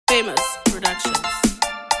Famous Productions.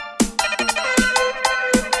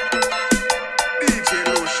 DJ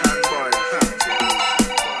Lucianboy.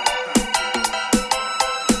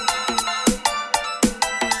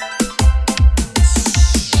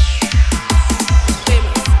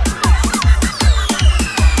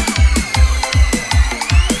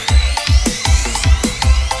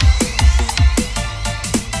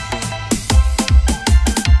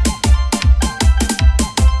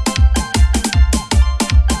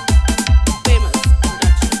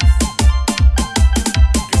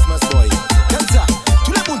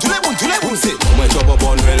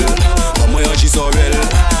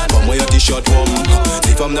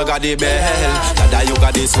 From the got the bell, Dada you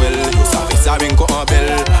got the swell. You savage a ring en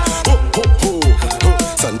bell. Ho ho ho,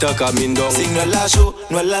 Santa coming down. Sing no la show,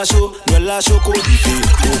 ko di fe.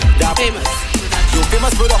 Famous. Yo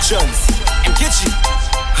Famous Productions, Mkechi,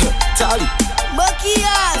 Tali,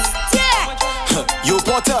 Buckyas, yeah. Yo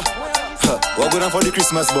Potter, we're going for the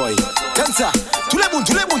Christmas boy. Kanta, tous les bons.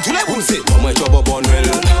 C'est maman job bon well,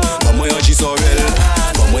 maman yon she so well,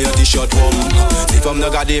 maman yon t-shirt warm. Si femme no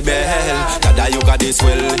got the bell, Dada you got the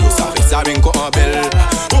swell. You savage a ring en bell.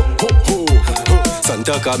 Ho ho ho,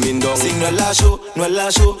 Santa coming down. Sing no la show,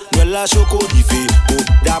 ko di fe. Oh,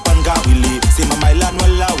 dapan ka wili, c'est maman la no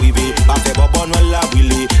la wive. Pa fe bobo no la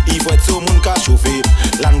wili, il faut être so moun ka chauffer.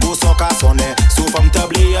 Lango son ka sonne, so femme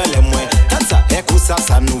tabli elle mwen. Kanta, écoute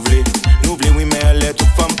ça nous vle oui mais elle est toute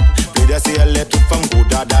femme. Si elle est toute femme go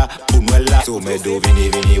dada pour nous là. So me do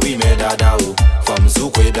vini oui me dada ou. Femme sou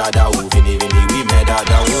kwe dada ou. Vini oui me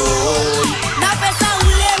dada ou. Na pesa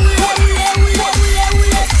oule.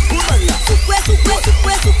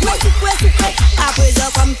 Soukwe. Après je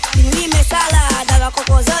comme oui me salade. Avec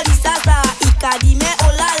cocozo di sasa. Ika di me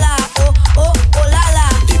oh lala. Oh lala.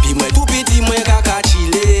 Depuis moi tout petit moi kaka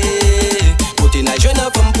chile. Côté na jeune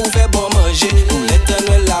femme pour faire bon manger. Pour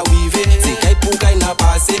l'éternel la wive. C'est kay pour kay na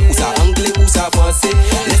passé. Ou ça anglais ou ça français.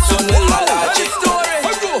 L'éternel la la.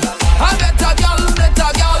 I met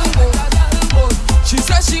a girl. She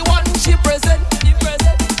says she want, she present.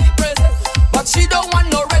 But she don't want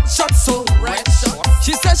no red shots, so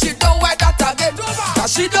she says she don't wear that again.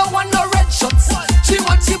 Cause she don't want no red shots. She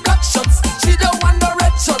wants she black shots. She don't want no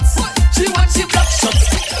red shots. She wants she black shots.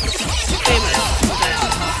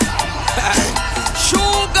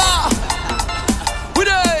 Sugar. We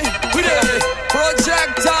dey.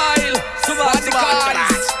 Projectile.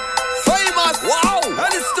 Bodyguards. Famous. Wow.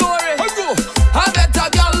 And the story. I met a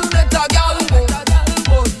girl.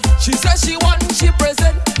 She says she want, she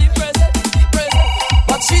present.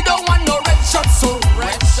 But she don't want no red shots, so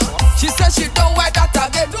she says she don't wear that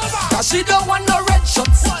again. Cause she don't want no red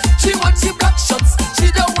shots. She wants she black shots.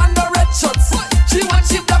 She don't want no red shots. She wants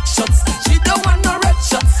she black shots. She don't want no red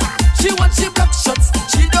shots. She wants she black shots.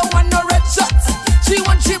 She don't want no red shots. She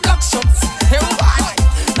wants she black shots. Hey, why?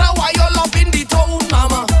 Now why you love in the town,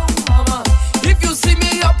 mama? If you see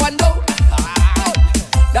me up and down,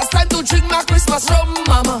 that's time to drink my Christmas rum,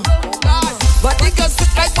 mama. But it can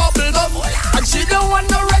stick like bubble gum. And she don't want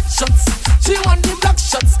no red shots. She want the black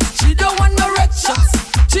shots. She don't want no red shots.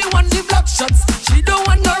 She want the black shots. She don't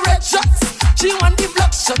want no red shots. She want the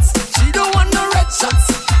black shots. She don't want no red shots.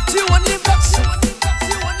 She want the black shots.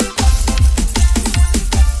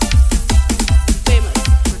 Famous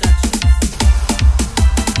Productions.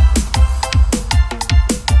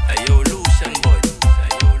 Hey yo, Lucianboy.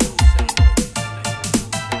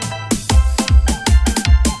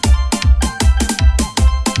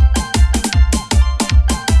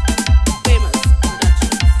 Famous Productions.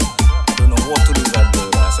 I don't know what to do with that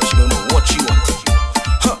girl, so she don't know what she wants.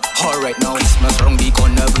 Alright now, Christmas round the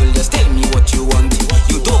corner, girl, just tell me what you want.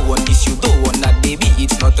 You don't want this, you don't want that, baby,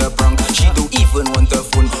 it's not a prank. She don't even want a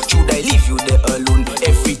phone, should I leave you there alone?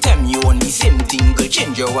 Every time you want the same thing, girl,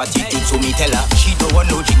 change your attitude, so me tell her. She don't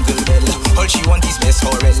want no jingle bell, all she want is best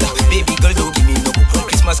horrella. Baby girl, don't give me no hope,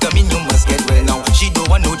 Christmas coming, you must get well now. She don't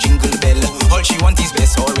want no jingle bell, all she want is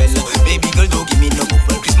best horrella. Baby girl, don't give me no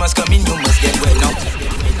hope, Christmas coming, you must get well now.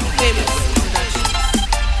 Famous Productions.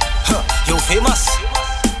 Yo, Famous.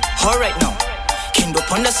 Alright now, King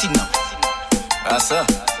up on the scene now. Sir,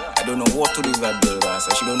 I don't know what to do with that girl,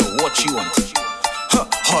 sir. She don't know what she wants.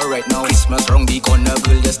 Alright now, Christmas round the corner,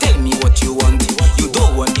 girl, just tell me what you want. You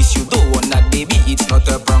don't want this, you don't want that, baby, it's not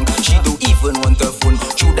a prank. She don't even want a phone,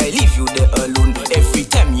 should I leave you there alone? Every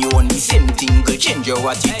time you want the same thing, girl, change your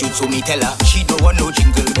attitude, so me tell her. She don't want no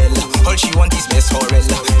jingle bell, all she want is best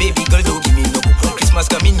horrella. Baby girl, don't give me no hope, Christmas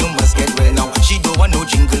coming, you must get well now. She don't want no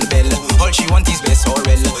jingle bell, all she want is best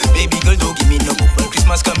horrella. Baby girl, don't give me no hope,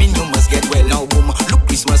 Christmas coming, you must get well now. Boom, look,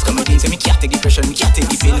 Christmas coming in, say me can't take depression, me can't take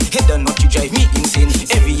the pain. Head and not you drive me insane.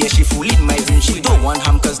 Every year she full in my dream. She don't want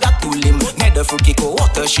ham cause that too lame. Neither fruitcake or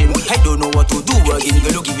water shame. I don't know what to do again.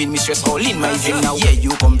 Girl, you giving me stress all in my vein. Now yeah,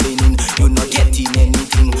 you complaining, you not getting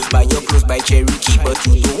anything. Buy your clothes by Cherokee, but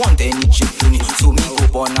you don't want any chicken. So me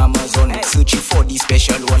go on Amazon, searching for the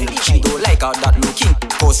special one. She don't like how that looking,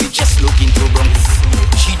 cause it just looking too brown.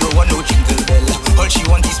 She don't want no jingle bell, all she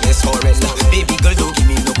want is best horror. Baby girl, don't give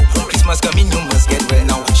me no. Christmas coming, you must get well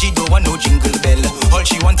now. She don't want no jingle bell, all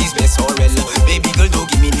she want is best horror. Baby girl, don't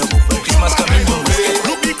give me no. Christmas coming, you must get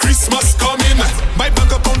well. Look the Christmas coming, my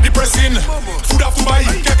bank account depressing. Food have to buy,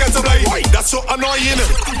 can't supply. That's so annoying.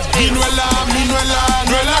 Minuela,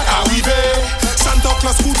 arrivé. Santa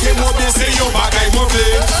Claus coûte mauvais, c'est yon bagay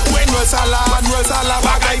mauvais. Noël sala,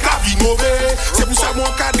 bagay ka vi mauvais. C'est pour ça mon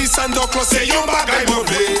cas dit Santa Claus, c'est yon bagay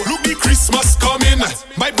mauvais. Look the Christmas coming,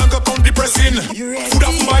 my bank account depressing. Food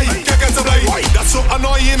have to buy, can't supply. That's so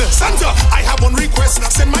annoying. Santa, I have one request.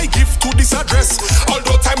 Send my gift to this address.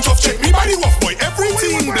 Although time tough, check me by the rough boy.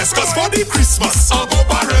 Everything blessed, cause for the Christmas, I'll go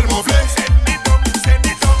barrel mauvais.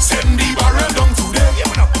 Send the barrel down today.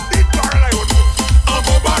 I'll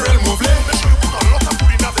go barrel mauvais.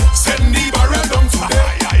 Send the barrel down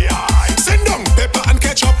today. Send down pepper and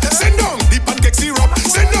ketchup. Send down the pancake syrup.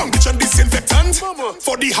 Send down kitchen disinfectant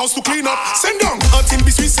for the house to clean up. Send down until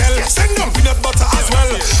we sell. Send down peanut butter as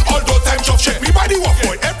well. Although time tough, check me by the walk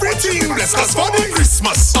boy. Everything blessed, cause for the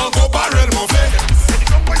Christmas, I'll go barrel mauvais.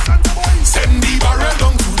 Send the barrel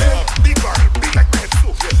down today.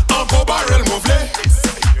 I'll go barrel mauvais.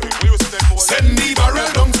 Send the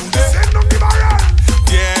barrel down today.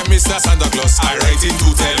 Dear Mr. Santa Claus, I write in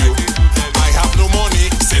to tell you I have no money,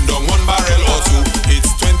 send down one barrel or two.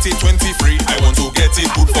 It's 2023, I want to get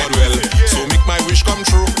it good for well. So make my wish come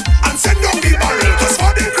true and send down the barrel, cause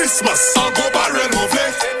for the Christmas